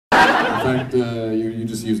In fact, you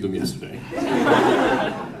just used them yesterday.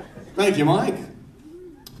 Thank you, Mike.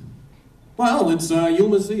 Well, it's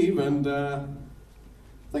Yulemas Eve, and I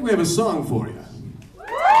think we have a song for you.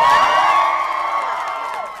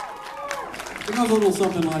 It goes a little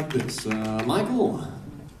something like this. Michael?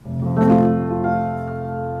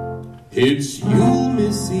 It's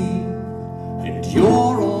Yulemas Eve, and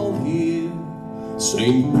you're all here.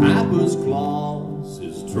 St. Papa's Claus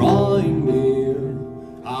is drawing near.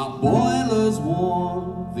 Our boiler's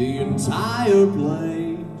warm the entire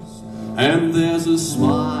place, and there's a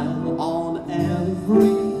smile on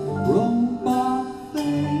every robot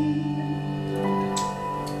face.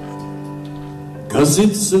 'Cause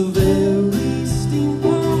it's a very steam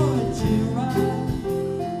party ride,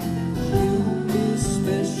 Yulemas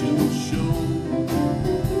special show.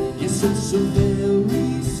 Yes, it's a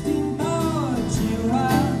very steam party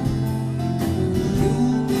ride,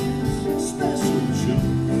 Yulemas special show.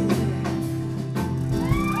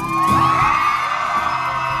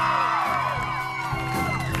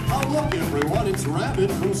 Look, everyone, it's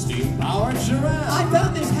Rabbit from Steam Powered Giraffe. I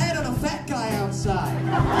found this head on a fat guy outside. Oh,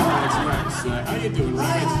 that's right. How you doing,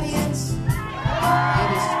 Rabbit? Hi, audience.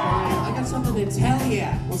 I got something to tell you.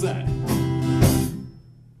 What's that?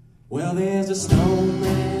 Well, there's a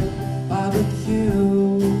snowman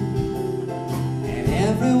barbecue, and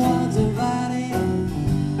everyone's invited,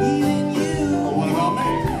 even you. Well, what about me?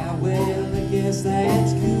 Yeah, well, I guess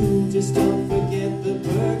that's cool. Just don't forget the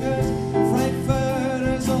burgers,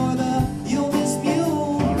 frankfurters, or the Yulemas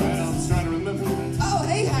mule. All right, I'll try to remember that. Oh,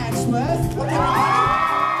 hey, Hansworth. What can I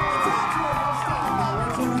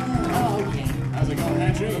Oh, okay. How's it going,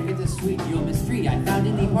 Hatchet? Look at this sweet Yulemas tree I found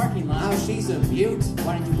in the parking lot. Oh, she's a beaut.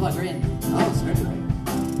 Why don't you plug her in? Oh, certainly.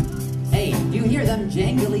 Hey, do you hear them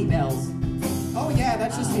jangly bells? Oh, yeah,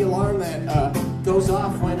 that's just the alarm that goes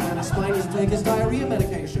off when a spine takes his diarrhea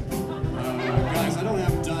medication. Guys, I don't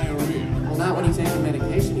have diarrhea. Well, not when you take the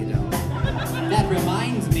medication, you don't. That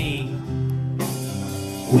reminds me.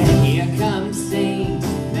 When here comes Saint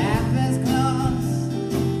Papa's Claus,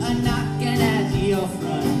 a-knocking at your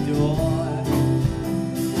front door.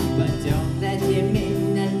 But don't let him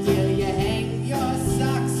in until you hang your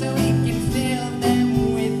socks so he can fill them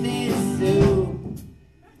with his soup.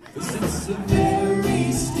 'Cause it's a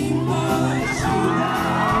very steam party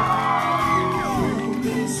ride,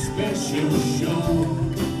 Yulemas special show.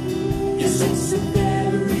 Yes, it's a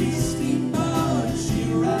very steam party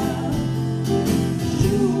ride,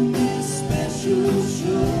 Yulemas special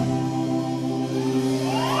show.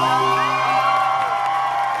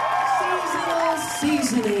 Seasonal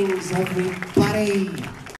seasonings every